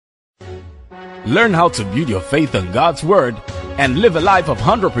Learn how to build your faith on God's Word and live a life of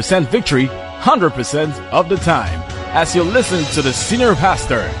 100% victory 100% of the time. As you listen to the Senior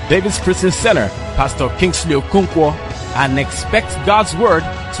Pastor, David's Christian Center, Pastor Kingsley Okonkwo, and expect God's Word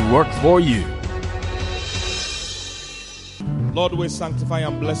to work for you. Lord, we sanctify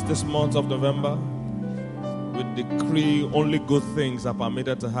and bless this month of November. We decree only good things are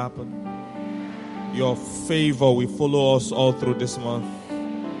permitted to happen. Your favor will follow us all through this month.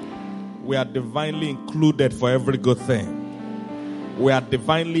 We are divinely included for every good thing. We are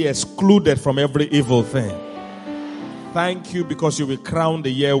divinely excluded from every evil thing. Thank you because you will crown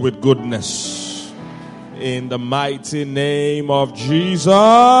the year with goodness. In the mighty name of Jesus.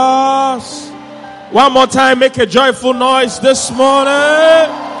 One more time, make a joyful noise this morning.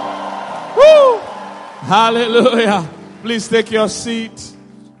 Woo! Hallelujah. Please take your seat.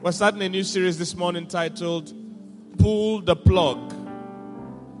 We're starting a new series this morning titled Pull the Plug.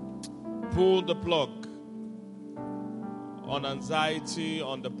 Pull the plug on anxiety,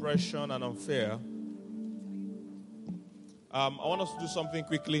 on depression, and on fear. I want us to do something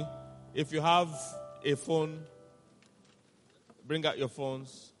quickly. If you have a phone, bring out your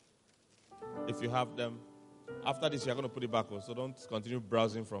phones. If you have them. After this, you're going to put it back on, so don't continue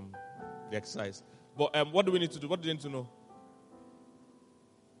browsing from the exercise. But what do we need to do? What do you need to know?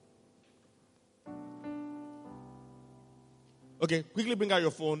 Okay, quickly bring out your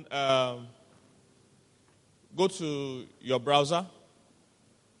phone. Go to your browser.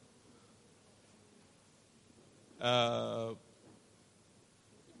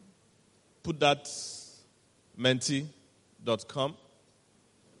 Put that menti.com.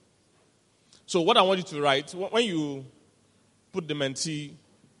 So what I want you to write, when you put the menti.com,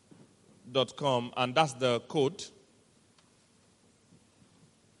 and that's the code,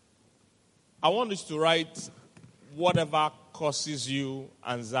 I want you to write whatever causes you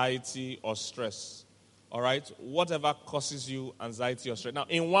anxiety or stress. All right? Whatever causes you anxiety or stress. Now,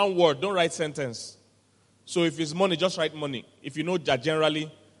 in one word, don't write sentence. So if it's money, just write money. If you know that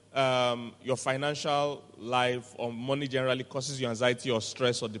generally your financial life or money generally causes you anxiety or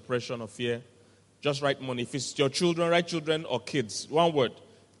stress or depression or fear, just write money. If it's your children, write children or kids. One word.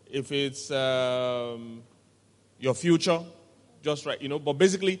 If it's your future, just write, But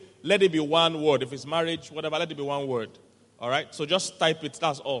basically, let it be one word. If it's marriage, whatever, let it be one word. All right? So just type it.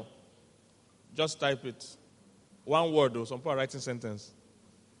 That's all. Just type it. One word, though. Some people are writing sentence.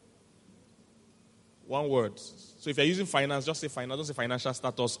 One word. So if you're using finance, just say finance. Don't say financial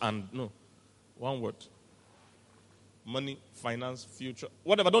status and no. One word. Money, finance, future.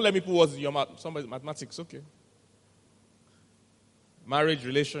 Whatever. Don't let me put words in your mouth. Somebody, mathematics, okay. Marriage,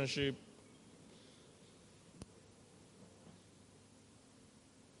 relationship.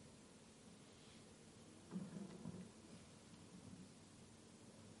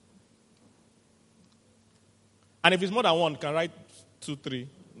 And if it's more than one, you can write 2, 3.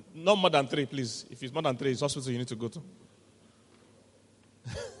 Not more than 3, please. If it's more than 3, it's hospital you need to go to.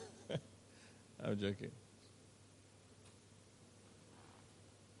 I'm joking.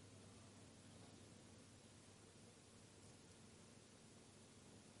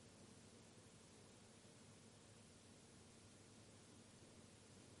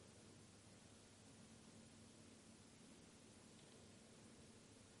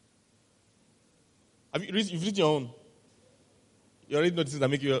 You've written your own. You already know this that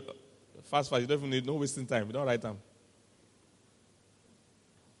make you fast. You don't even need no wasting time. You don't write them.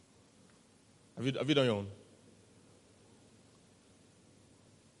 Have you done your own?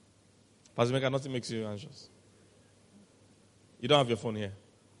 Pastor Mecca, nothing makes you anxious. You don't have your phone here.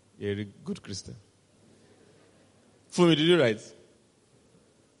 You're a good Christian. Fumi, did you write?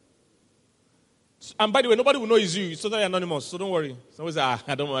 And by the way, nobody will know it's you. It's totally anonymous, so don't worry. Somebody say,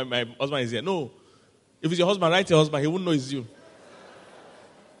 I don't know, my husband is here. No. If it's your husband, write your husband. He won't know it's you.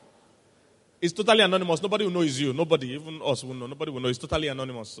 It's totally anonymous. Nobody will know it's you. Nobody, even us will know. Nobody will know. It's totally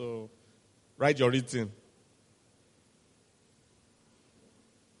anonymous. So, write your written.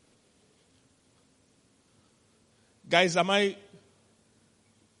 Guys, am I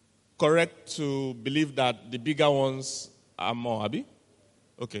correct to believe that the bigger ones are more, Abi?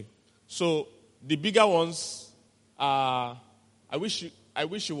 Okay. So, the bigger ones are, I wish it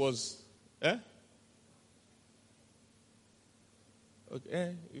was,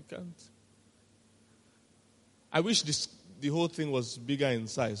 Okay, you can't. I wish the whole thing was bigger in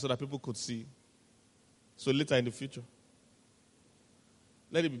size so that people could see. So later in the future.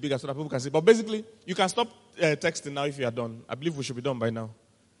 Let it be bigger so that people can see. But basically, you can stop texting now if you are done. I believe we should be done by now.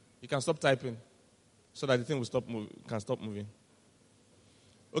 You can stop typing so that the thing will can stop moving.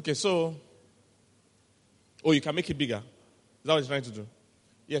 Okay, so, you can make it bigger. Is that what you're trying to do?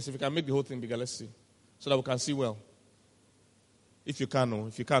 Yes, if you can make the whole thing bigger, let's see. So that we can see well. If you can, or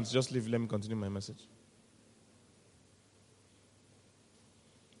if you can't, just leave. Let me continue my message.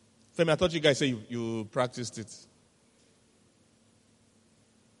 Femi, I thought you guys said you practiced it.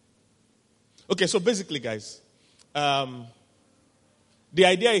 Okay, so basically, guys, the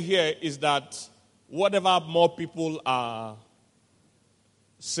idea here is that whatever more people are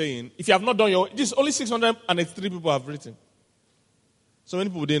saying, if you have not done your, this only 683 people have written. So many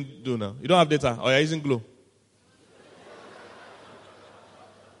people didn't do now. You don't have data, or you're using Glow.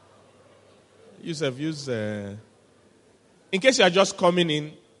 Use. In case you are just coming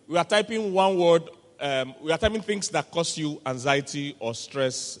in, we are typing one word. We are typing things that cause you anxiety or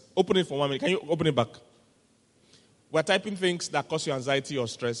stress. Open it for 1 minute. Can you open it back? We are typing things that cause you anxiety or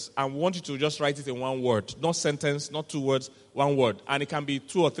stress, and we want you to just write it in one word, not sentence, not 2 words, one word. And it can be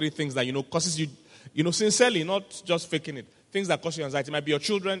 2 or 3 things that causes you, sincerely, not just faking it. Things that cause you anxiety. It might be your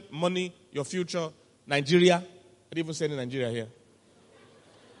children, money, your future, Nigeria. I didn't even say in Nigeria here.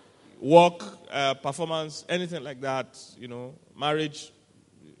 Work, performance, anything like that, marriage,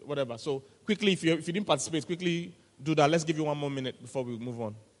 whatever. So quickly, if you didn't participate, quickly do that. Let's give you 1 more minute before we move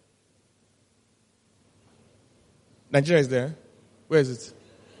on. Nigeria is there. Where is it?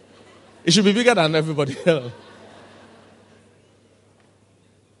 It should be bigger than everybody else.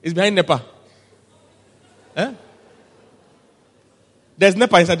 It's behind NEPA. Eh? There's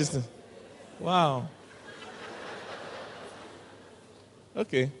NEPA inside this thing. Wow.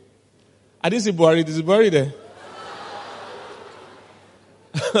 Okay. I didn't see Buhari. Is Buhari there?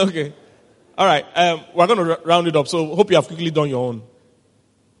 Okay. All right. We're going to round it up. So hope you have quickly done your own.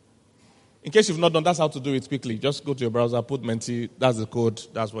 In case you've not done, that's how to do it quickly. Just go to your browser, put Menti. That's the code.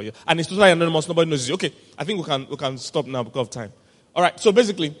 That's what you. And it's totally anonymous. Nobody knows it. Okay. I think we can stop now because of time. All right. So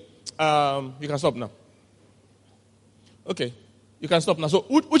basically, you can stop now. Okay. You can stop now. So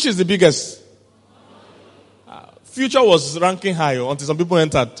which is the biggest? Future was ranking high until some people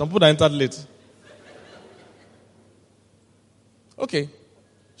entered. Some people entered late. Okay.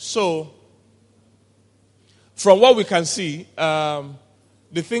 So, from what we can see,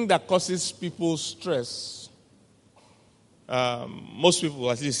 the thing that causes people stress, most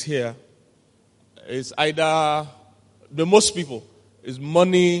people, at least here, is either, most people, is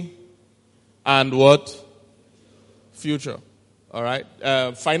money and what? Future. All right.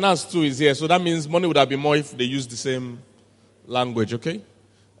 Finance too is here. So that means money would have been more if they use the same language. Okay.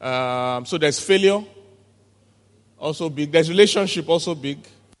 So there's failure. Also big. There's relationship. Also big.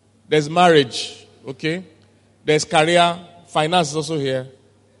 There's marriage. Okay. There's career. Finance is also here.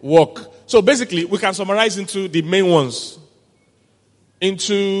 Work. So basically, we can summarize into the main ones.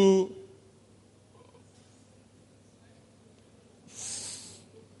 Into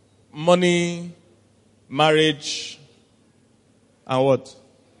money, marriage, and what?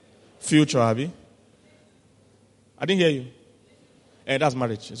 Future, Abby. I didn't hear you. That's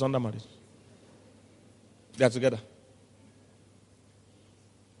marriage. It's under marriage. They are together.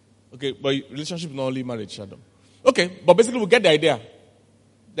 Okay, but relationship is not only marriage, Shadow. Okay, but basically we get the idea.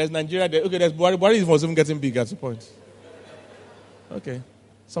 There's Nigeria there. Okay, there's Buhari. Buhari was even getting big at the point. Okay.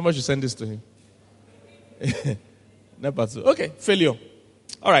 Somebody should send this to him. Okay, failure.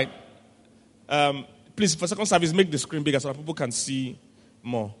 All right. Please, for second service, make the screen bigger so that people can see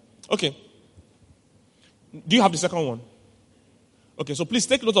more. Okay. Do you have the second one? Okay, so please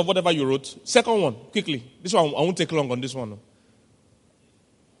take note of whatever you wrote. Second one, quickly. This one, I won't take long on this one.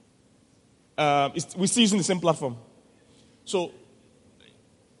 We're still using the same platform. So,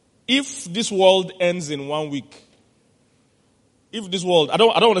 if this world ends in 1 week, if this world, I don't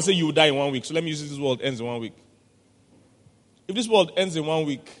want to say you will die in 1 week, so let me use this world ends in 1 week. If this world ends in 1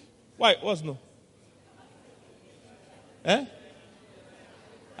 week, why? What's no? Eh?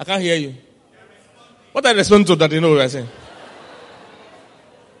 I can't hear you. What I respond to that you know what I'm saying?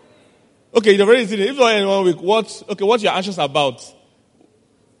 Okay, you're very serious. If you are in 1 week, what you're anxious about?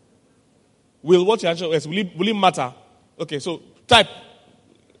 What you're anxious will it matter? Okay, so type,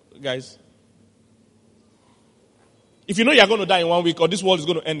 guys. If you know you're going to die in 1 week, or this world is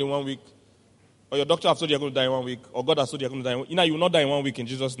going to end in 1 week, or your doctor has told you you're going to die in 1 week, or God has told you you're going to die in 1 week, you will not die in 1 week in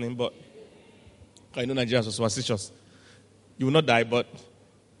Jesus' name, but I know Nigerians are superstitious. You will not die, but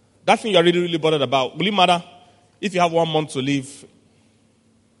that thing you're really, really bothered about, will it matter if you have 1 month to live?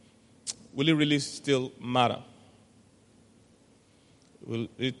 Will it really still matter? Will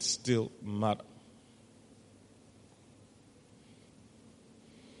it still matter?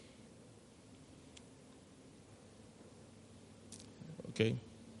 Okay.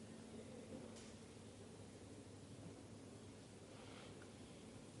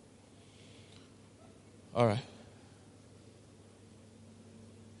 All right.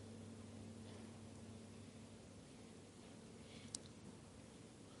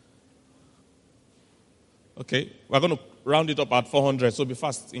 Okay, we're going to round it up at 400, so be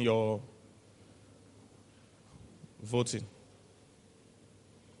fast in your voting.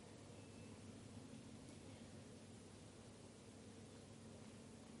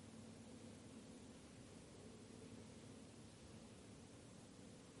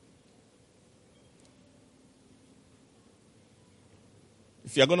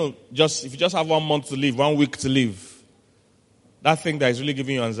 If you just have 1 month to live, 1 week to live, that thing that is really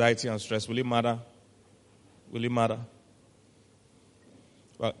giving you anxiety and stress, will it matter? Will it matter?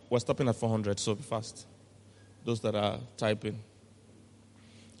 Well, we're stopping at 400, so be fast. Those that are typing.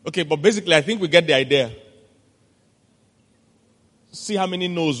 Okay, but basically I think we get the idea. See how many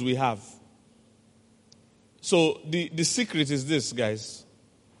no's we have. So the secret is this, guys.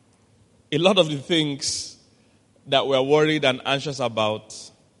 A lot of the things that we're worried and anxious about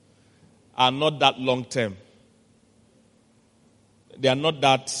are not that long term. They are not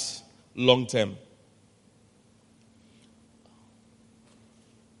that long term.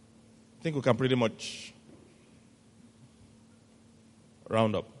 I think we can pretty much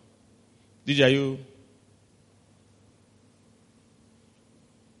round up. DJ, are you?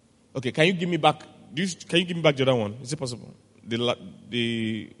 Okay, can you give me back the other one? Is it possible?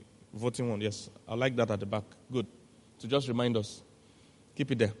 The voting one, yes. I like that at the back. Good. To just remind us.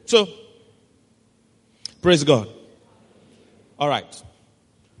 Keep it there. So, praise God. All right.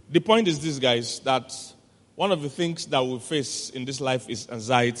 The point is this, guys, that one of the things that we face in this life is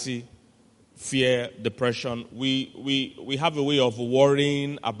anxiety, fear, depression. We have a way of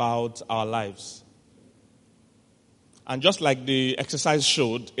worrying about our lives. And just like the exercise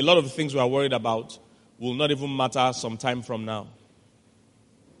showed, a lot of the things we are worried about will not even matter some time from now.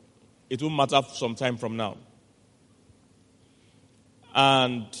 It will matter some time from now.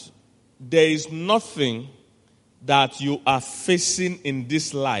 And there is nothing that you are facing in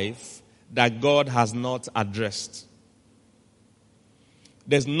this life that God has not addressed.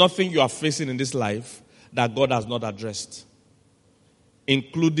 There's nothing you are facing in this life that God has not addressed,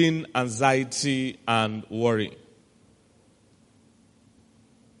 including anxiety and worry.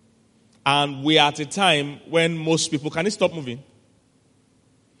 And we are at a time when most people... Can you stop moving?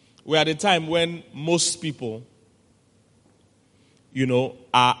 We are at a time when most people,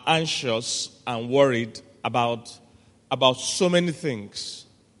 are anxious and worried about so many things.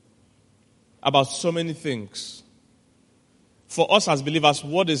 About so many things. For us as believers,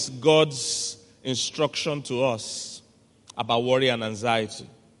 what is God's instruction to us about worry and anxiety?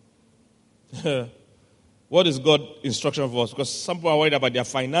 What is God's instruction for us? Because some people are worried about their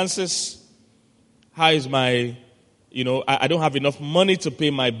finances. How is my... I don't have enough money to pay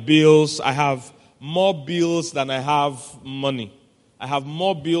my bills. I have more bills than I have money. I have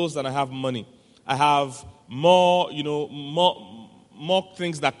more bills than I have money. I have more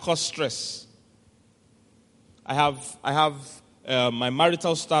things that cause stress. I have my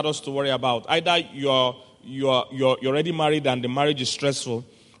marital status to worry about. Either you're already married and the marriage is stressful,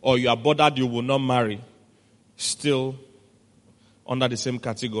 or you are bothered you will not marry. Still under the same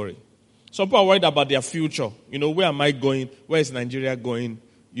category. Some people are worried about their future. Where am I going? Where is Nigeria going?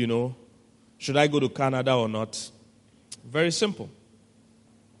 Should I go to Canada or not? Very simple.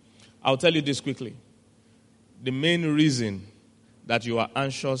 I'll tell you this quickly. The main reason that you are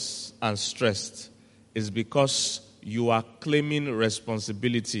anxious and stressed is because you are claiming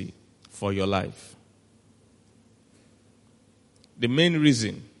responsibility for your life. The main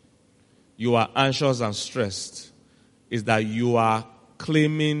reason you are anxious and stressed is that you are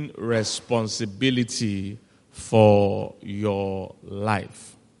claiming responsibility for your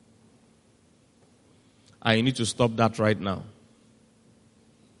life. And you need to stop that right now.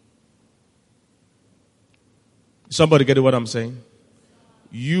 Somebody get what I'm saying?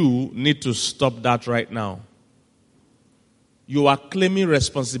 You need to stop that right now. You are claiming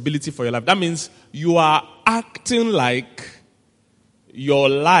responsibility for your life. That means you are acting like your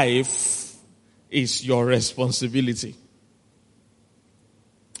life is your responsibility.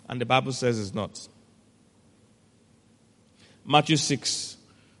 And the Bible says it's not. Matthew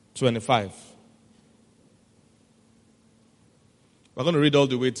 6:25. We're going to read all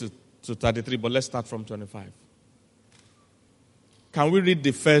the way to 33, but let's start from 25. Can we read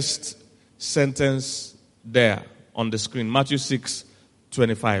the first sentence there on the screen? Matthew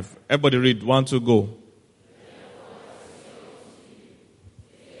 6:25. Everybody read. 1, 2, go.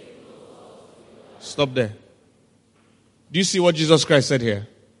 Stop there. Do you see what Jesus Christ said here?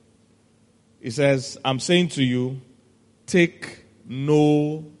 He says, I'm saying to you, take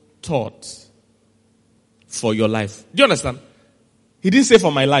no thought for your life. Do you understand? He didn't say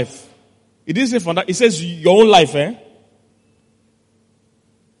for my life. He didn't say for that. He says your own life, Don't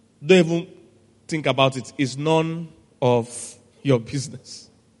even think about it, is none of your business.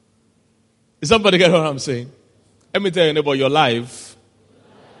 Is somebody get what I'm saying? Let me tell you about your life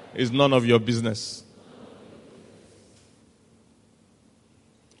is none of your business.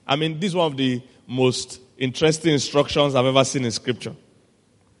 I mean, this is one of the most interesting instructions I've ever seen in Scripture.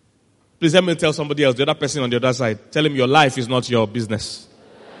 Please let me tell somebody else, the other person on the other side, tell him your life is not your business.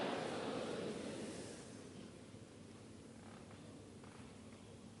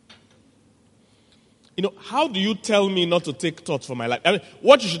 You know, how do you tell me not to take thought for my life? I mean,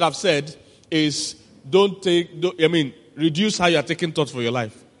 what you should have said is, reduce how you are taking thought for your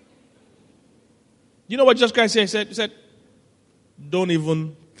life. You know what Jesus Christ said? He said, don't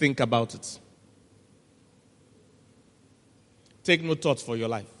even think about it. Take no thought for your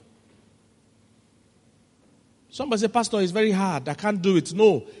life. Somebody say, Pastor, it's very hard. I can't do it.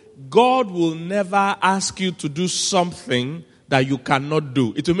 No. God will never ask you to do something that you cannot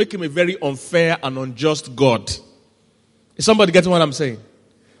do. It will make him a very unfair and unjust God. Is somebody getting what I'm saying?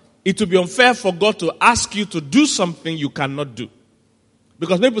 It will be unfair for God to ask you to do something you cannot do.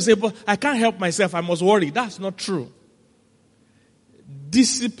 Because people say, but I can't help myself, I must worry. That's not true.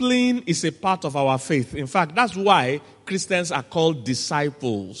 Discipline is a part of our faith. In fact, that's why Christians are called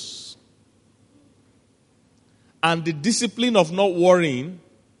disciples. And the discipline of not worrying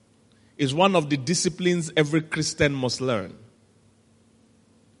is one of the disciplines every Christian must learn.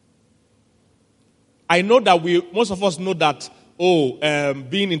 I know that most of us know that,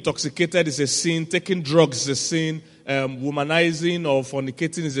 being intoxicated is a sin, taking drugs is a sin, womanizing or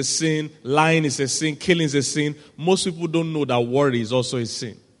fornicating is a sin, lying is a sin, killing is a sin. Most people don't know that worry is also a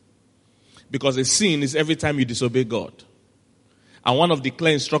sin. Because a sin is every time you disobey God. And one of the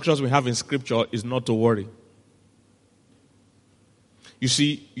clear instructions we have in Scripture is not to worry. You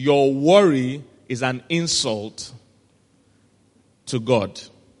see, your worry is an insult to God.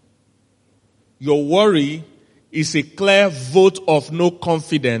 Your worry is a clear vote of no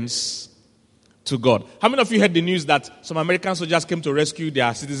confidence to God. How many of you heard the news that some American soldiers came to rescue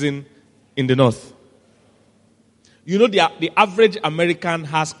their citizen in the north? You know, the average American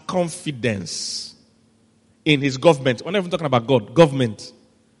has confidence in his government. We're not even talking about God, government.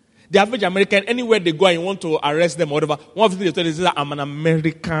 The average American, anywhere they go and you want to arrest them or whatever, one of the things they tell you is that I'm an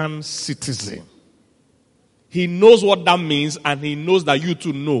American citizen. He knows what that means, and he knows that you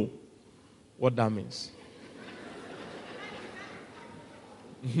too know what that means.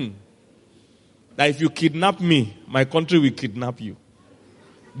 That if you kidnap me, my country will kidnap you.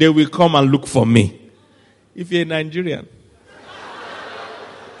 They will come and look for me. If you're a Nigerian,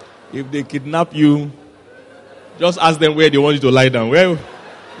 if they kidnap you, just ask them where they want you to lie down.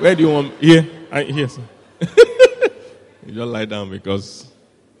 Where do you want? Here? Here, sir. You just lie down because...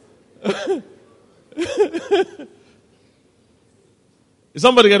 Is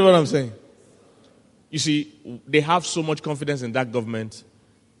somebody get what I'm saying? You see, they have so much confidence in that government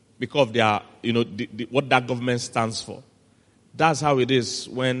because of their, what that government stands for. That's how it is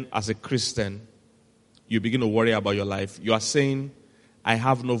when, as a Christian, you begin to worry about your life. You are saying, I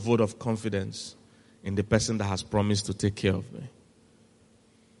have no vote of confidence in the person that has promised to take care of me.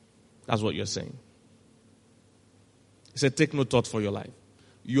 That's what you're saying. He said, take no thought for your life.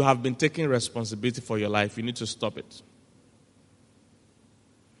 You have been taking responsibility for your life. You need to stop it.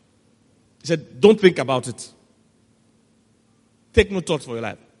 He said, don't think about it. Take no thought for your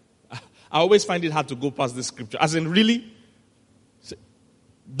life. I always find it hard to go past this scripture. As in, really?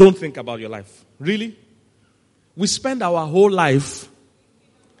 Don't think about your life. Really? We spend our whole life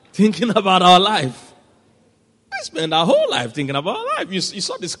thinking about our life. We spend our whole life thinking about our life. You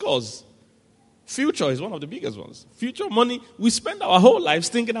saw this cause. Future is one of the biggest ones. Future money, we spend our whole lives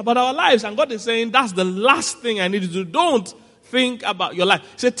thinking about our lives. And God is saying, that's the last thing I need you to do. Don't think about your life.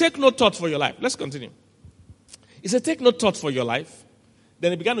 He said, take no thought for your life. Let's continue. He said, take no thought for your life.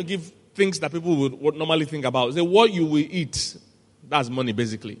 Then he began to give things that people would normally think about. He said, what you will eat, that's money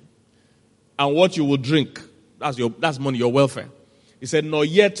basically. And what you will drink, that's money, your welfare. He said, nor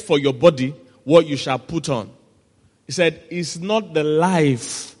yet for your body, what you shall put on. He said, is not the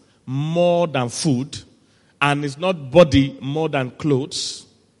life more than food, and is not body more than clothes?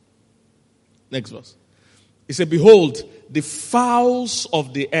 Next verse. He said, behold, the fowls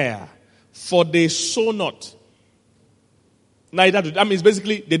of the air, for they sow not. Neither do, it's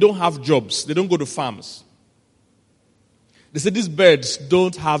basically, they don't have jobs. They don't go to farms. They said, these birds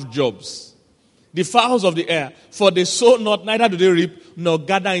don't have jobs. The fowls of the air, for they sow not, neither do they reap, nor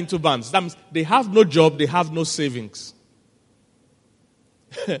gather into barns. That means they have no job, they have no savings.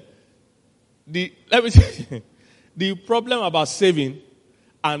 The problem about saving,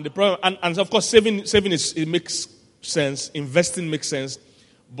 and the problem, and of course saving it makes sense, investing makes sense,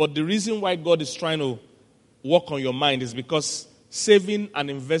 But the reason why God is trying to work on your mind is because saving and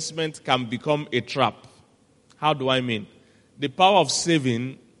investment can become a trap. How do I mean? The power of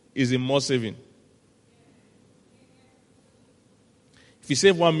saving is in more saving. If you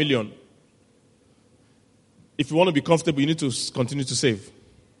save 1 million, if you want to be comfortable, you need to continue to save.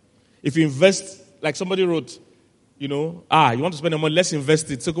 If you invest, like somebody wrote, you want to spend the money, let's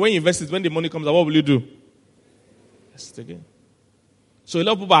invest it. So when you invest it, when the money comes out, what will you do? Invest it again. So a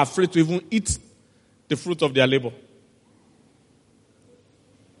lot of people are afraid to even eat the fruit of their labor.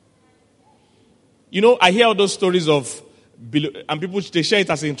 I hear all those stories of, and people, they share it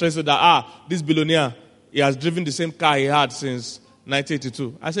as interested that, this billionaire, he has driven the same car he had since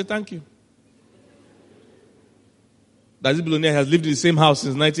 1982. I say, thank you. That this billionaire has lived in the same house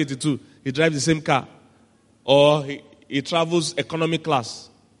since 1982. He drives the same car. Or he travels economy class.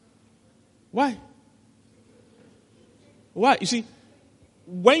 Why? Why? You see,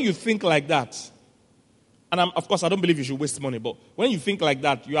 when you think like that, and of course I don't believe you should waste money, but when you think like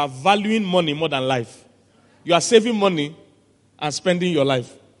that, you are valuing money more than life. You are saving money and spending your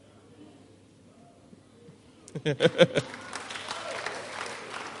life.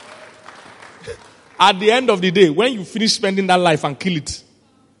 At the end of the day, when you finish spending that life and kill it,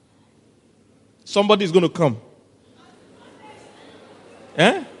 somebody is going to come.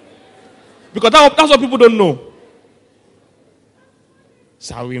 Because that's what people don't know.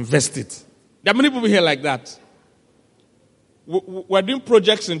 So we invest it. There are many people here like that. We're doing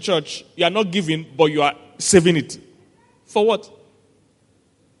projects in church. You are not giving, but you are saving it. For what?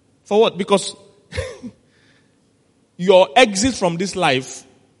 For what? Because your exit from this life,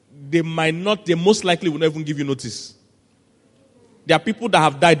 they most likely will not even give you notice. There are people that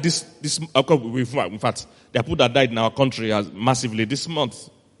have died in fact, there are people that died in our country massively this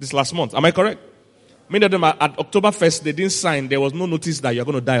last month. Am I correct? Many of them at October 1st, they didn't sign. There was no notice that you're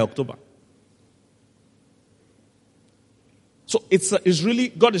going to die October. So it's really,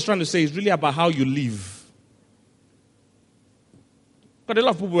 God is trying to say, it's really about how you live. But a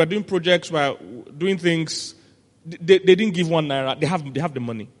lot of people were doing projects, were doing things. They didn't give 1 naira. They have the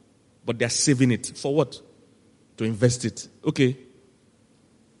money, but they're saving it. For what? To invest it. Okay.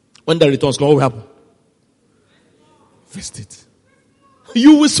 When the returns come, what will happen? Invest it.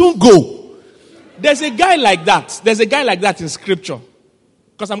 You will soon go. There's a guy like that in scripture.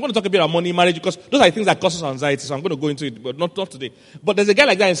 Because I'm going to talk a bit about money, marriage, because those are the things that cause us anxiety. So I'm going to go into it, but not today. But there's a guy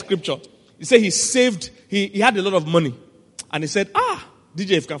like that in scripture. He said he had a lot of money. And he said,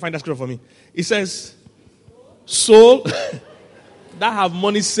 DJ, if you can find that scripture for me. He says, soul that have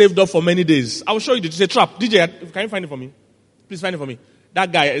money saved up for many days. I will show you. It's a trap. DJ, can you find it for me? Please find it for me.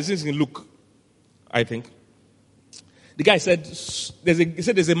 That guy, is in Luke, I think. The guy said,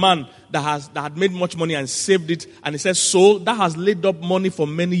 there's a man that had made much money and saved it. And he said, soul that has laid up money for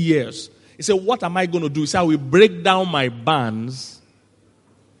many years. He said, what am I going to do? He said, I will break down my bands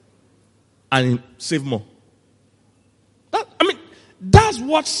and save more. That's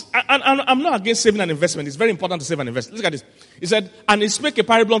what, and I'm not against saving and investment. It's very important to save and invest. Look at this. He said, and he spake a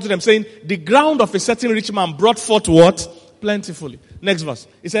parable unto them, saying, the ground of a certain rich man brought forth what? Plentifully. Next verse.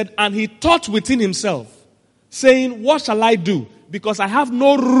 He said, and he thought within himself, saying, what shall I do? Because I have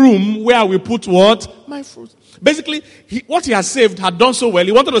no room where I will put what? My fruit. Basically, what he has saved had done so well.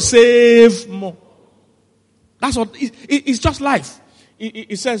 He wanted to save more. That's what, it's just life.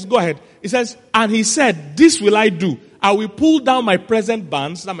 He says, go ahead. He says, and he said, this will I do. I will pull down my present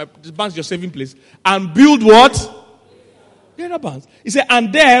bands, the bands your saving place, and build what? Greater bands. He said,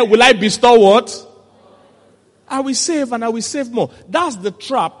 and there will I bestow what? I will save and I will save more. That's the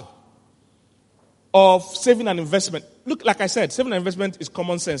trap of saving and investment. Look, like I said, saving and investment is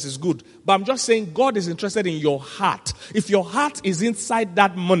common sense, it's good. But I'm just saying God is interested in your heart. If your heart is inside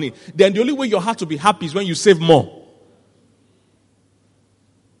that money, then the only way your heart will be happy is when you save more.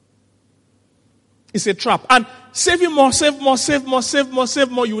 It's a trap. And saving more, save more,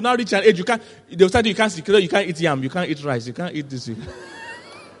 you will now reach an age. They'll tell you can't eat yam, you can't eat rice, you can't eat this.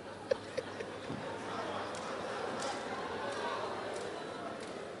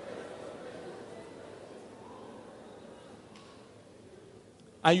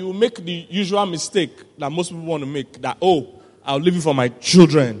 And you will make the usual mistake that most people want to make, that, I'll leave it for my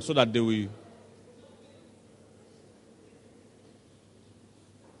children so that they will.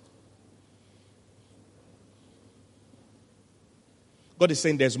 God is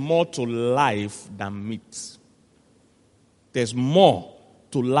saying there's more to life than meat. There's more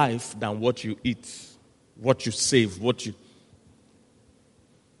to life than what you eat, what you save, what you...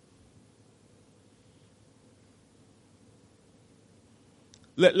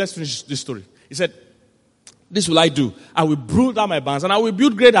 Let's finish this story. He said, This will I do. I will build down my barns and I will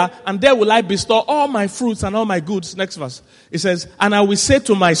build greater, and there will I bestow all my fruits and all my goods. Next verse. It says, and I will say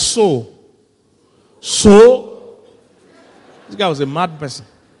to my soul, this guy was a mad person.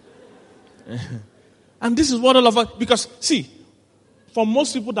 And this is what all of us, because see, for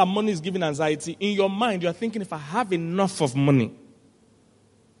most people that money is giving anxiety, in your mind you are thinking, if I have enough of money,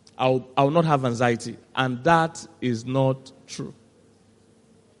 I'll not have anxiety. And that is not true.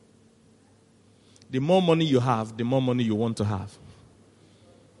 The more money you have, the more money you want to have.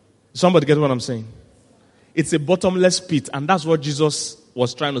 Somebody get what I'm saying? It's a bottomless pit, and that's what Jesus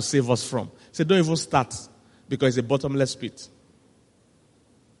was trying to save us from. He said, don't even start, because it's a bottomless pit.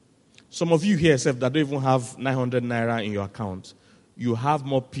 Some of you here that don't even have 900 naira in your account, you have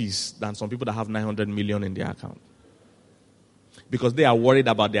more peace than some people that have 900 million in their account. Because they are worried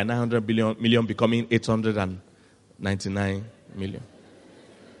about their 900 million becoming 899 million.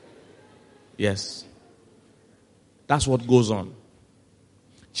 Yes. That's what goes on.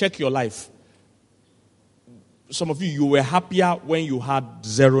 Check your life. Some of you were happier when you had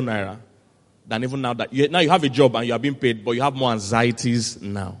 0 naira than even now that now you have a job and you are being paid, but you have more anxieties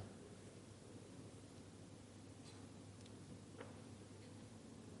now.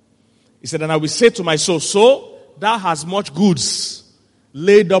 He said, and I will say to my soul, thou hast much goods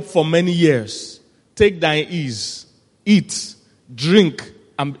laid up for many years. Take thine ease, eat, drink,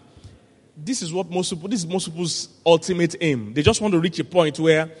 and this is most people's ultimate aim. They just want to reach a point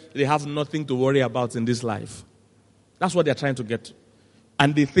where they have nothing to worry about in this life. That's what they're trying to get to.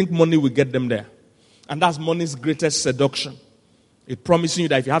 And they think money will get them there. And that's money's greatest seduction. It promising you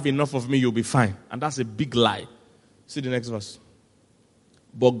that if you have enough of me, you'll be fine. And that's a big lie. See the next verse.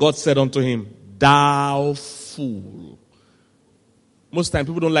 But God said unto him, thou fool. Most times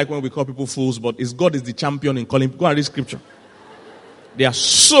people don't like when we call people fools, but God is the champion in calling. Go and read scripture. There are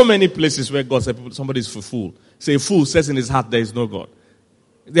so many places where God said somebody is a fool. Say, a fool says in his heart there is no God.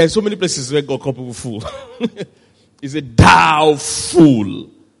 There are so many places where God calls people fool. He said, thou fool.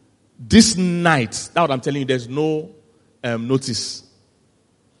 This night, that's what I'm telling you, there's no notice.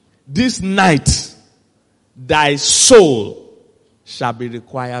 This night, thy soul shall be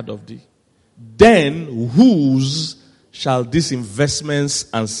required of thee. Then whose shall these investments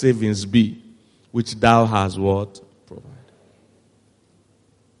and savings be, which thou hast what? Provided.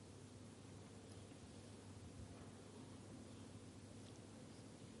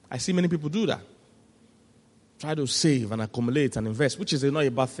 I see many people do that. Try to save and accumulate and invest, which is not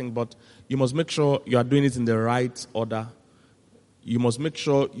a bad thing, but you must make sure you are doing it in the right order. You must make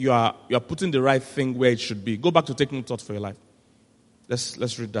sure you are putting the right thing where it should be. Go back to taking thought for your life.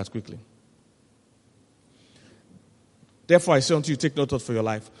 Let's read that quickly. Therefore I say unto you, take no thought for your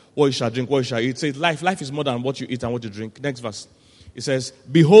life, what you shall drink, what you shall eat. It says life is more than what you eat and what you drink. Next verse. It says,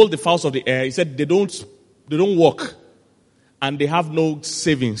 behold the fowls of the air. He said they don't walk and they have no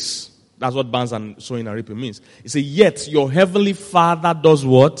savings. That's what barns and sowing and reaping means. He said, yet your heavenly Father does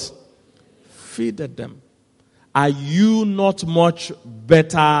what? Feedeth them. Are you not much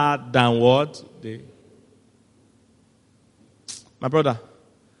better than what? They. My brother,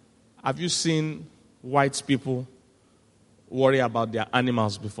 have you seen white people worry about their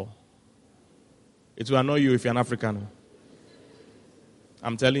animals before? It will annoy you if you're an African.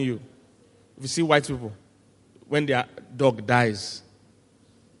 I'm telling you. If you see white people, when their dog dies,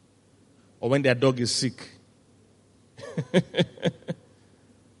 or when their dog is sick, it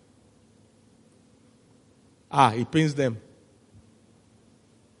pains them.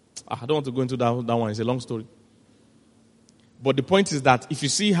 I don't want to go into that one. It's a long story. But the point is that if you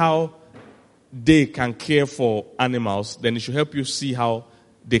see how they can care for animals, then it should help you see how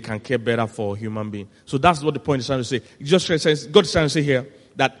they can care better for a human being. So that's what the point is trying to say. God is trying to say here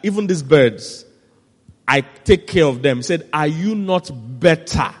that even these birds, I take care of them. He said, are you not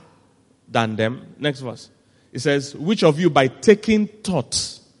better than them? Next verse. It says, which of you by taking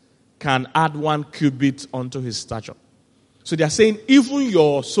thought can add 1 cubit unto his stature? So they are saying even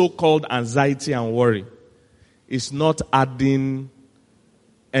your so-called anxiety and worry is not adding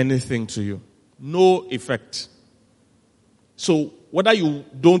anything to you. No effect. So whether you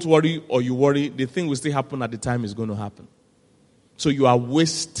don't worry or you worry, the thing will still happen at the time it's going to happen. So you are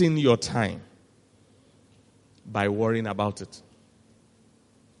wasting your time by worrying about it.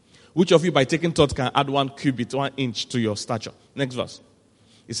 Which of you by taking thought can add 1 cubit, 1 inch to your stature? Next verse.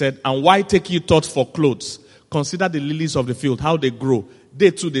 He said, and why take you thought for clothes? Consider the lilies of the field, how they grow.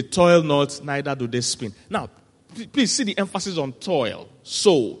 They too, they toil not, neither do they spin. Now, please see the emphasis on toil,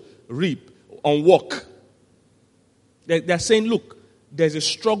 sow, reap, on work. They're saying, look, there's a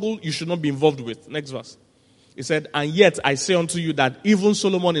struggle you should not be involved with. Next verse. He said, and yet I say unto you that even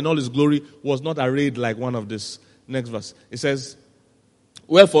Solomon in all his glory was not arrayed like one of this. Next verse. It says,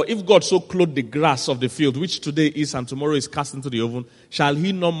 wherefore, if God so clothed the grass of the field, which today is and tomorrow is cast into the oven, shall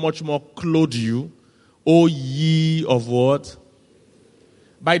he not much more clothe you, O ye of what?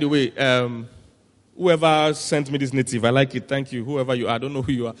 By the way, whoever sent me this native, I like it. Thank you. Whoever you are, I don't know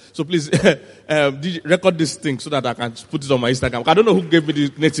who you are. So please record this thing so that I can put it on my Instagram. I don't know who gave me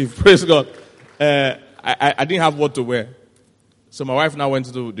this native. Praise God. I didn't have what to wear. So my wife now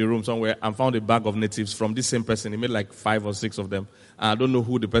went to the room somewhere and found a bag of natives from this same person. He made like 5 or 6 of them. And I don't know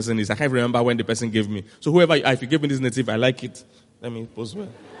who the person is. I can't remember when the person gave me. So whoever, if you gave me this native, I like it. Let me post well.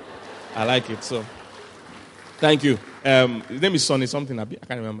 I like it. So thank you. His name is Sonny something. I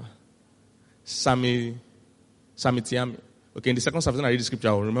can't remember. Sami Tiami. Okay, in the second service when I read the scripture,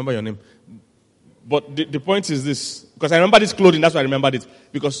 I will remember your name. But the point is this. Because I remember this clothing, that's why I remembered it.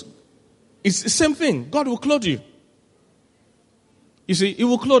 Because it's the same thing. God will clothe you. You see, he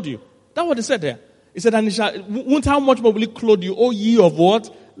will clothe you. That's what he said there. He said, and he shall, won't how much more will he clothe you, O ye of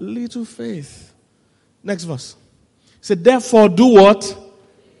what? Little faith. Next verse. He said, therefore do what?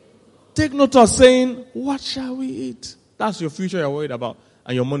 Take note of saying, what shall we eat? That's your future you're worried about.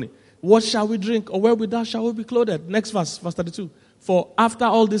 And your money. What shall we drink? Or wherewithal shall we be clothed? Next verse, verse 32. For after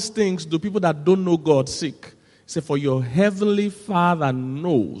all these things, do people that don't know God seek? He said, for your heavenly Father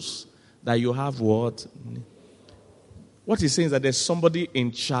knows that you have what? What he's saying is that there's somebody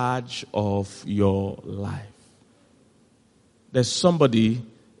in charge of your life. There's somebody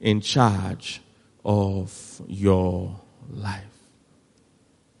in charge of your life.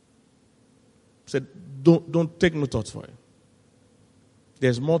 He said, don't take no thought for it.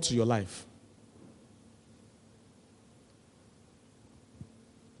 There's more to your life.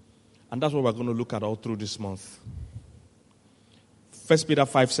 And that's what we're going to look at all through this month. 1 Peter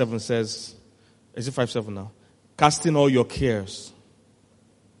 5:7 says, is it 5:7 now? Casting all your cares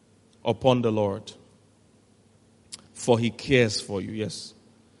upon the Lord, for he cares for you. Yes.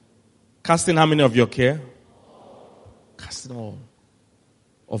 Casting how many of your care? Casting all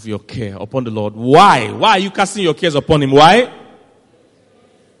of your care upon the Lord. Why? Why are you casting your cares upon him? Why?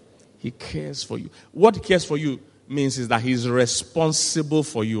 He cares for you. What he cares for you means is that he's responsible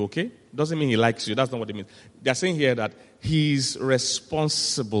for you, okay? Doesn't mean he likes you. That's not what it means. They're saying here that he's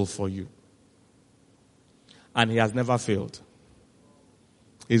responsible for you. And he has never failed.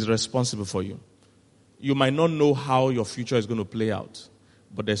 He's responsible for you. You might not know how your future is going to play out,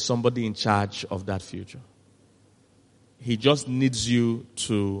 but there's somebody in charge of that future. He just needs you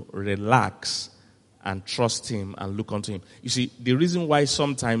to relax and trust him and look unto him. You see, the reason why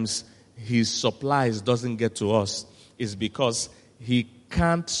sometimes his supplies doesn't get to us is because he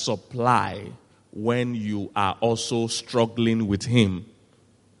can't supply when you are also struggling with him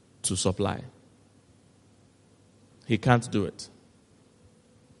to supply. He can't do it.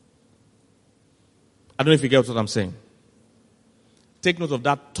 I don't know if you get what I'm saying. Take note of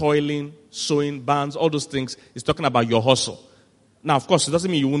that toiling, sewing, bands, all those things. He's talking about your hustle. Now, of course, it doesn't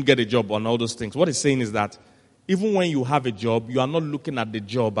mean you won't get a job on all those things. What he's saying is that even when you have a job, you are not looking at the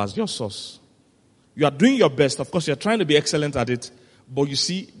job as your source. You are doing your best. Of course, you're trying to be excellent at it. But you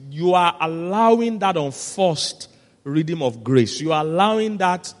see, you are allowing that unforced rhythm of grace. You are allowing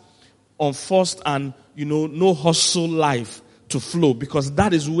that unforced and, no hustle life to flow, because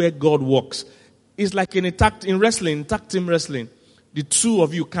that is where God works. It's like in tag team wrestling. The two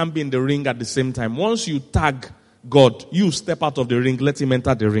of you can't be in the ring at the same time. Once you tag God, you step out of the ring, let him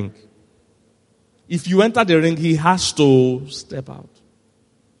enter the ring. If you enter the ring, he has to step out.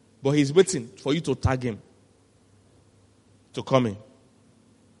 But he's waiting for you to tag him to come in.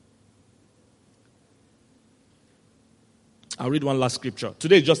 I'll read one last scripture.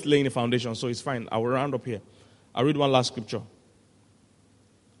 Today is just laying the foundation, so it's fine. I will round up here. I'll read one last scripture.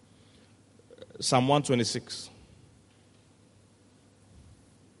 Psalm 126.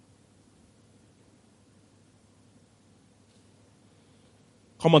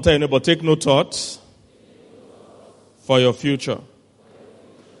 Come on, tell your neighbor, take no thoughts for your future.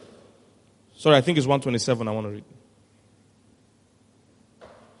 Sorry, I think it's 127 I want to read.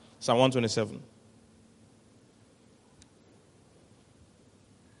 Psalm 127.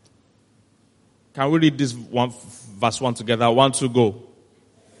 Can we read this verse 1 together? 1, 2, go.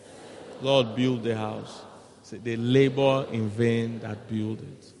 Lord, build the house. Say, they labor in vain that build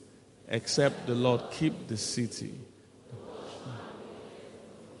it. Except the Lord keep the city.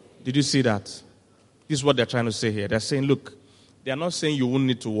 Did you see that? This is what they're trying to say here. They're saying, look, they're not saying you won't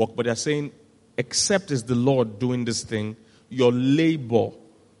need to work, but they're saying, except it's the Lord doing this thing, your labor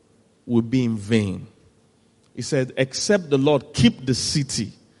will be in vain. He said, except the Lord keep the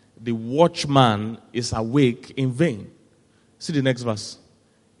city, the watchman is awake in vain. See the next verse.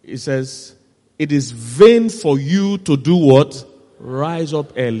 It says, it is vain for you to do what? Rise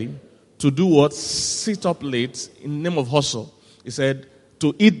up early. To do what? Sit up late in the name of hustle. He said,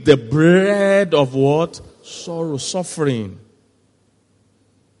 to eat the bread of what? Sorrow, suffering.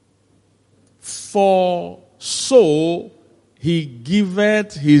 For so he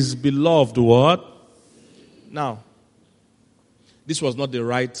giveth his beloved what? Now, this was not the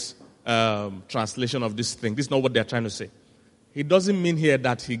right translation of this thing. This is not what they're trying to say. He doesn't mean here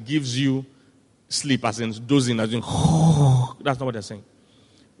that he gives you sleep, as in dozing, as in that's not what they're saying.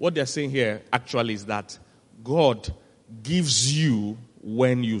 What they're saying here actually is that God gives you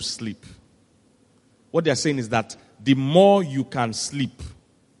when you sleep. What they're saying is that the more you can sleep,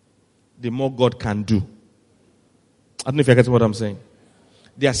 the more God can do. I don't know if you're getting what I'm saying.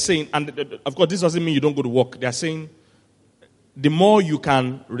 They are saying, and of course this doesn't mean you don't go to work. They are saying, the more you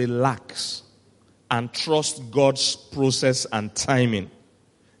can relax and trust God's process and timing,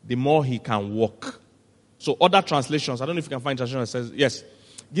 the more he can work. So other translations, I don't know if you can find a translation that says, yes,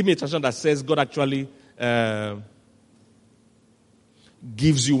 give me a translation that says God actually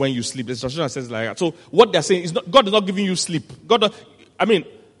gives you when you sleep. There's a translation that says like that. So what they're saying is God is not giving you sleep.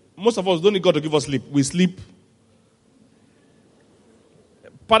 Most of us don't need God to give us sleep. We sleep.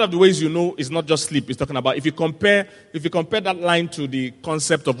 Part of the ways you know it's not just sleep. It's talking about if you compare that line to the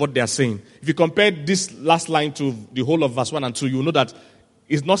concept of what they are saying. If you compare this last line to the whole of verse 1 and 2, you will know that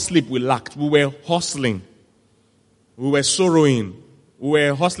it's not sleep we lacked. We were hustling. We were sorrowing. We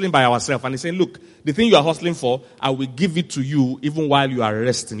were hustling by ourselves. And he's saying, look, the thing you are hustling for, I will give it to you even while you are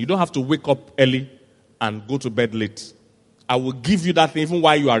resting. You don't have to wake up early and go to bed late. I will give you that thing even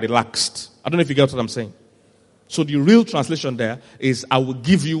while you are relaxed. I don't know if you get what I'm saying. So the real translation there is, I will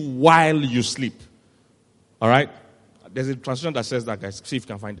give you while you sleep. All right? There's a translation that says that, guys. See if you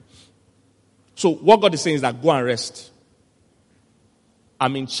can find it. So what God is saying is that go and rest.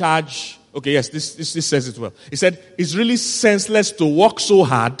 I'm in charge. Okay, yes, this says it well. He said, it's really senseless to work so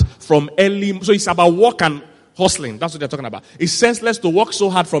hard from early. So it's about work and hustling. That's what they're talking about. It's senseless to work so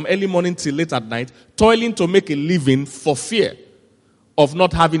hard from early morning till late at night, toiling to make a living for fear of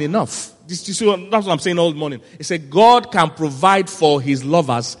not having enough. That's what I'm saying all morning. He said, God can provide for his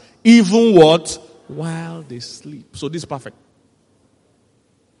lovers even what? While they sleep. So this is perfect.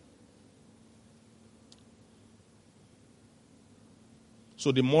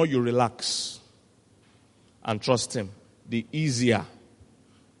 So the more you relax and trust him, the easier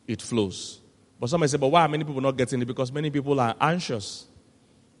it flows. But somebody say, but why are many people not getting it? Because many people are anxious.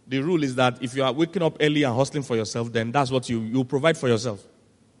 The rule is that if you are waking up early and hustling for yourself, then that's what you provide for yourself.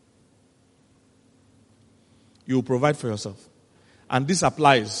 You provide for yourself. And this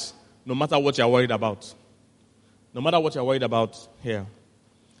applies no matter what you're worried about. No matter what you're worried about here,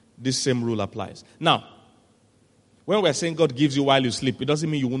 this same rule applies. Now, when we're saying God gives you while you sleep, it doesn't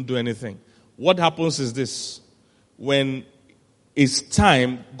mean you won't do anything. What happens is this. When it's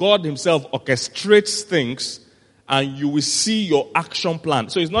time, God himself orchestrates things and you will see your action plan.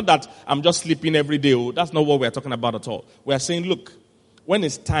 So it's not that I'm just sleeping every day. Oh, that's not what we're talking about at all. We're saying, look, when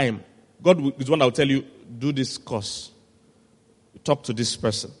it's time, God is one that will tell you, do this course. Talk to this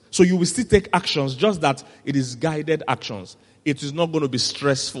person. So you will still take actions, just that it is guided actions. It is not going to be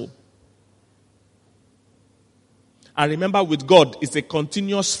stressful. And remember, with God, it's a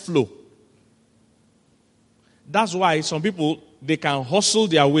continuous flow. That's why some people, they can hustle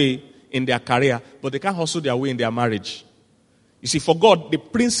their way in their career, but they can't hustle their way in their marriage. You see, for God, the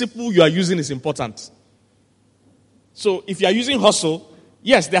principle you are using is important. So if you are using hustle,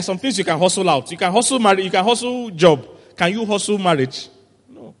 yes, there are some things you can hustle out. You can hustle marriage, you can hustle job. Can you hustle marriage?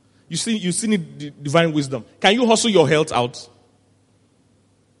 No. You still need divine wisdom. Can you hustle your health out?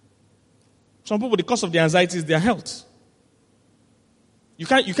 Some people, the cause of their anxiety is their health. You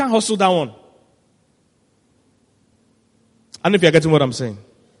can't hustle that one. I don't know if you're getting what I'm saying.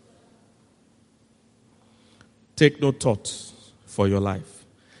 Take no thought for your life.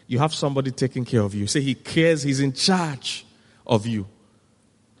 You have somebody taking care of you. Say he cares, he's in charge of you.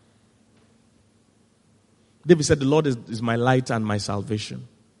 David said, the Lord is my light and my salvation.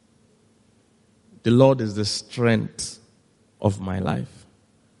 The Lord is the strength of my life.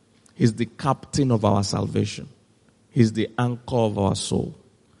 He's the captain of our salvation. He's the anchor of our soul.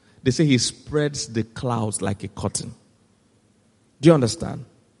 They say he spreads the clouds like a curtain. Do you understand?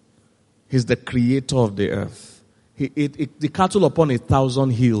 He's the creator of the earth. The cattle upon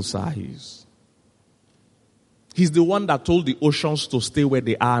 1,000 hills are his. He's the one that told the oceans to stay where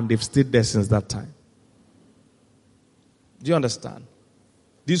they are, and they've stayed there since that time. Do you understand?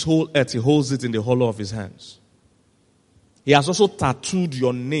 This whole earth, he holds it in the hollow of his hands. He has also tattooed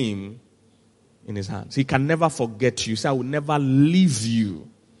your name in his hands. He can never forget you. He said, I will never leave you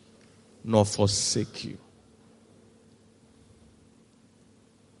nor forsake you.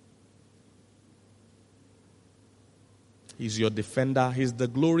 He's your defender. He's the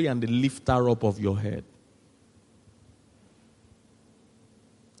glory and the lifter up of your head.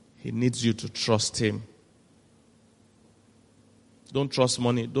 He needs you to trust him. Don't trust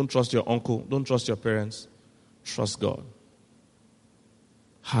money. Don't trust your uncle. Don't trust your parents. Trust God.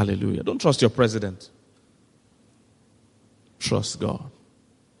 Hallelujah. Don't trust your president. Trust God.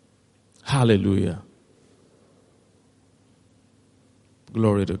 Hallelujah.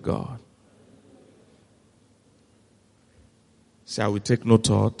 Glory to God. Say, I will take no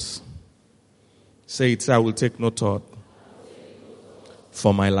thought. Say it, say, I will take no thought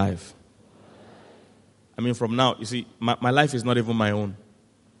for my life. I mean, from now, you see, my life is not even my own.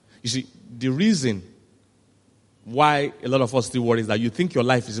 You see, the reason why a lot of us still worry is that you think your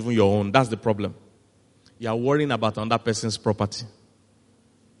life is even your own. That's the problem. You are worrying about another person's property.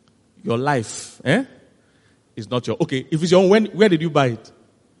 Your life, is not your... Okay, if it's your own, where did you buy it?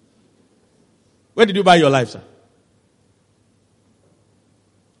 Where did you buy your life, sir?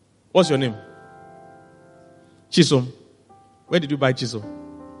 What's your name? Chisom. Where did you buy Chisom?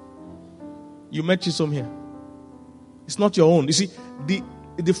 You met Chisom here. It's not your own. You see,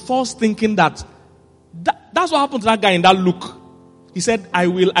 the false thinking that's what happened to that guy in that look. He said, I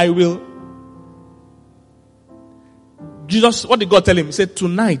will. Jesus, what did God tell him? He said,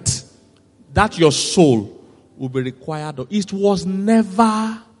 tonight, that your soul will be required. It was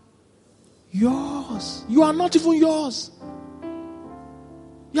never yours. You are not even yours.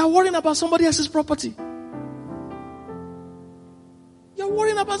 You are worrying about somebody else's property. You are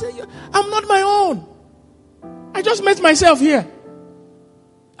worrying about saying, I'm not my own. I just met myself here.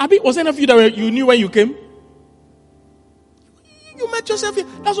 Abi, was any of you that you knew when you came? You met yourself here.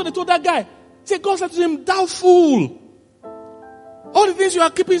 That's what they told that guy. Say, God said to him, thou fool. All the things you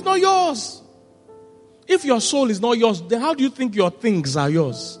are keeping is not yours. If your soul is not yours, then how do you think your things are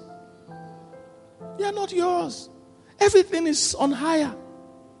yours? They are not yours. Everything is on hire.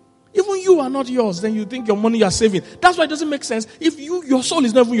 Even you are not yours, then you think your money you are saving. That's why it doesn't make sense. If your soul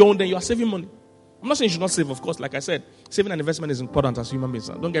is not even your own, then you are saving money. I'm not saying you should not save, of course. Like I said, saving and investment is important as human beings.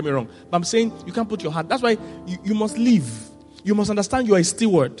 Don't get me wrong. But I'm saying you can't put your heart. That's why you must live. You must understand you are a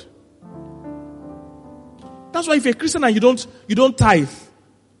steward. That's why if you're a Christian and you don't tithe.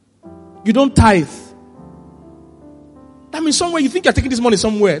 You don't tithe. That means somewhere you think you're taking this money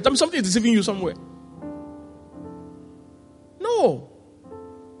somewhere. That means something is deceiving you somewhere. No.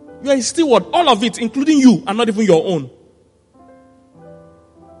 You are a steward. All of it, including you, are not even your own.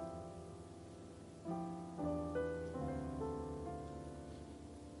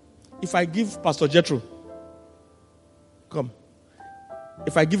 If I give Pastor Jethro, come.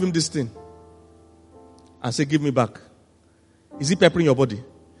 If I give him this thing and say, give me back, is he peppering your body?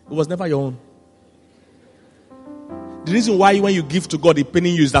 It was never your own. The reason why when you give to God, He's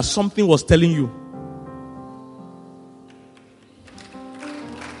paining you is that something was telling you.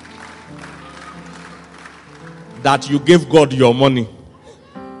 That you gave God your money.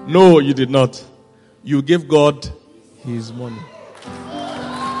 No, you did not. You gave God His money.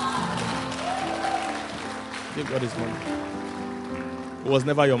 Give God His money. It was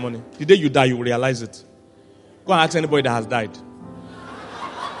never your money. The day you die, you will realize it. Go and ask anybody that has died.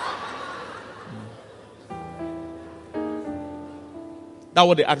 That's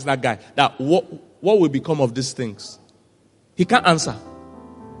what they asked that guy. That what will become of these things? He can't answer.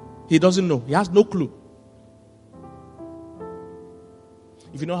 He doesn't know. He has no clue.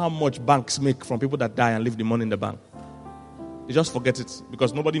 If you know how much banks make from people that die and leave the money in the bank, they just forget it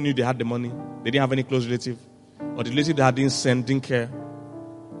because nobody knew they had the money. They didn't have any close relative. Or the relative they had didn't send, didn't care.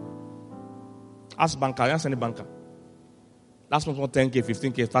 Ask banker, ask any banker. Last month was 10K,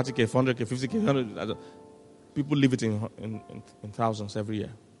 15K, 30K, 400K, 50K, 100. People leave it in thousands every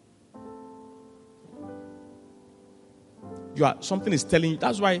year. Something is telling you.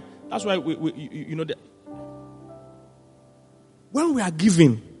 That's why we you know that when we are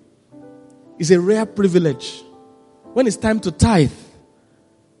giving, it's a rare privilege. When it's time to tithe,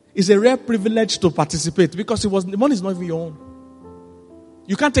 it's a rare privilege to participate because the money is not even your own.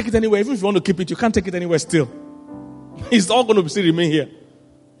 You can't take it anywhere. Even if you want to keep it, you can't take it anywhere still. It's all going to still remain here.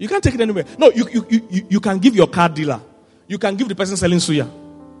 You can't take it anywhere. No, you can give your car dealer. You can give the person selling suya.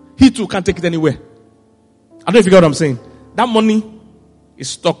 He too can't take it anywhere. I don't know if you get what I'm saying. That money is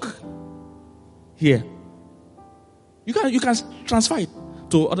stuck here. You can transfer it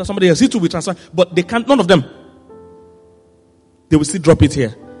to somebody else. He too will transfer, but they can't. None of them. They will still drop it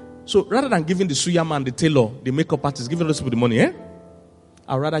here. So rather than giving the suya man, the tailor, the makeup artist, giving those people the money,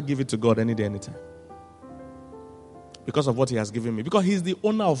 I'd rather give it to God any day, anytime. Because of what he has given me. Because he's the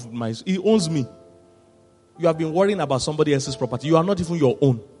owner of he owns me. You have been worrying about somebody else's property. You are not even your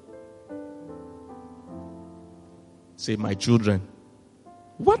own. Say, my children.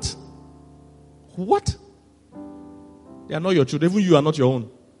 What? What? They are not your children. Even you are not your own.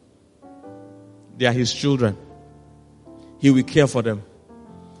 They are his children. He will care for them.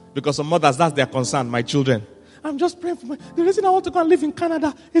 Because some mothers, that's their concern. My children. I'm just praying for the reason I want to go and live in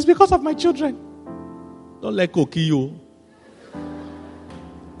Canada is because of my children. Don't let go kill you.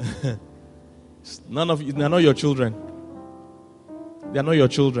 None of you, they are not your children. They are not your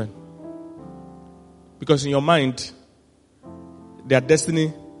children. Because in your mind, their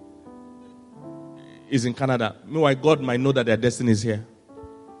destiny is in Canada. Meanwhile, God might know that their destiny is here.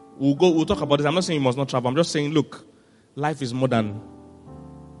 We'll talk about this. I'm not saying you must not travel. I'm just saying, look, life is more than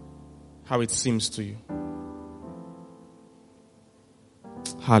how it seems to you.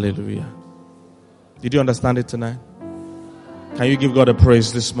 Hallelujah. Did you understand it tonight? Can you give God a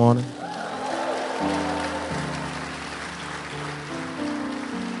praise this morning?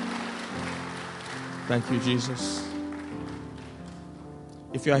 Thank you, Jesus.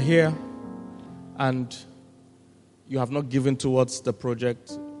 If you are here and you have not given towards the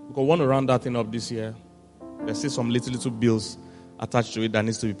project, because we want to round that thing up this year. There's still some little bills attached to it that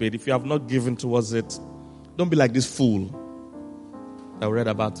needs to be paid. If you have not given towards it, don't be like this fool that we read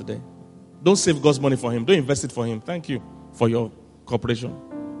about today. Don't save God's money for him. Don't invest it for him. Thank you for your cooperation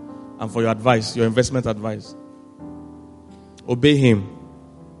and for your advice, your investment advice. Obey him.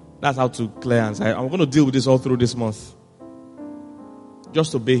 That's how to clear hands. I'm going to deal with this all through this month.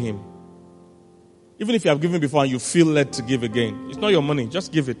 Just obey him. Even if you have given before and you feel led to give again, it's not your money.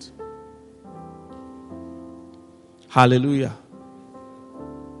 Just give it. Hallelujah.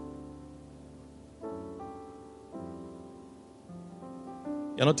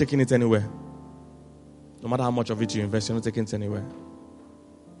 You're not taking it anywhere. No matter how much of it you invest, you're not taking it anywhere.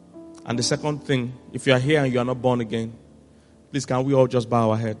 And the second thing, if you are here and you are not born again, please can we all just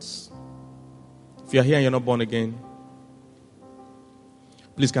bow our heads? If you are here and you're not born again,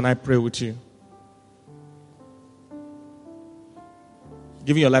 please can I pray with you?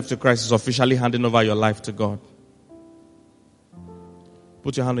 Giving your life to Christ is officially handing over your life to God.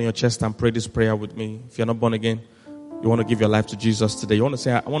 Put your hand on your chest and pray this prayer with me. If you're not born again, you want to give your life to Jesus today. You want to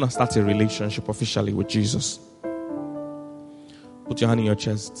say, I want to start a relationship officially with Jesus. Put your hand in your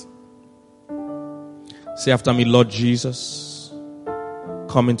chest. Say after me, Lord Jesus,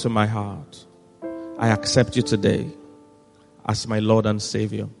 come into my heart. I accept you today as my Lord and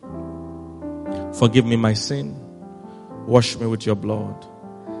Savior. Forgive me my sin. Wash me with your blood.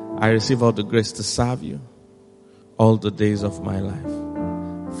 I receive all the grace to serve you all the days of my life.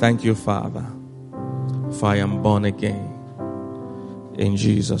 Thank you, Father, for I am born again. In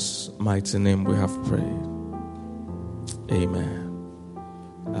Jesus' mighty name we have prayed. Amen.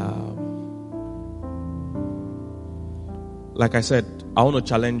 Like I said, I want to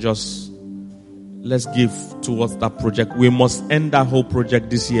challenge us. Let's give towards that project. We must end that whole project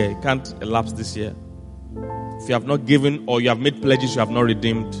this year. It can't elapse this year. If you have not given or you have made pledges you have not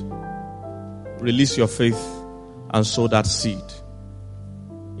redeemed, release your faith and sow that seed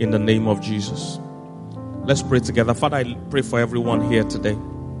in the name of Jesus. Let's pray together. Father, I pray for everyone here today.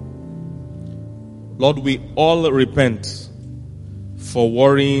 Lord, we all repent for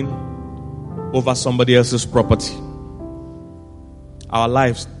worrying over somebody else's property. Our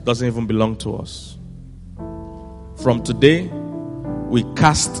lives doesn't even belong to us. From today, we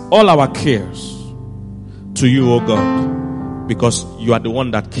cast all our cares to you, O God, because you are the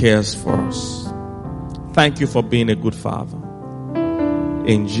one that cares for us. Thank you for being a good Father.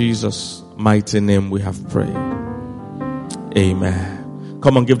 In Jesus' mighty name we have prayed. Amen.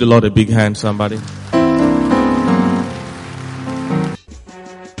 Come on, give the Lord a big hand, somebody.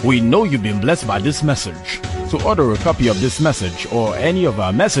 We know you've been blessed by this message. To order a copy of this message or any of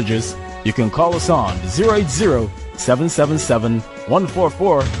our messages, you can call us on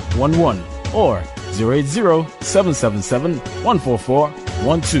 080-777-14411 or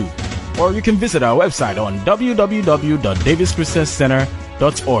 080-777-14412. Or you can visit our website on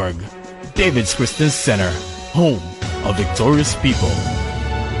www.davidschristiancenter.org. David's Christian Center, home of victorious people.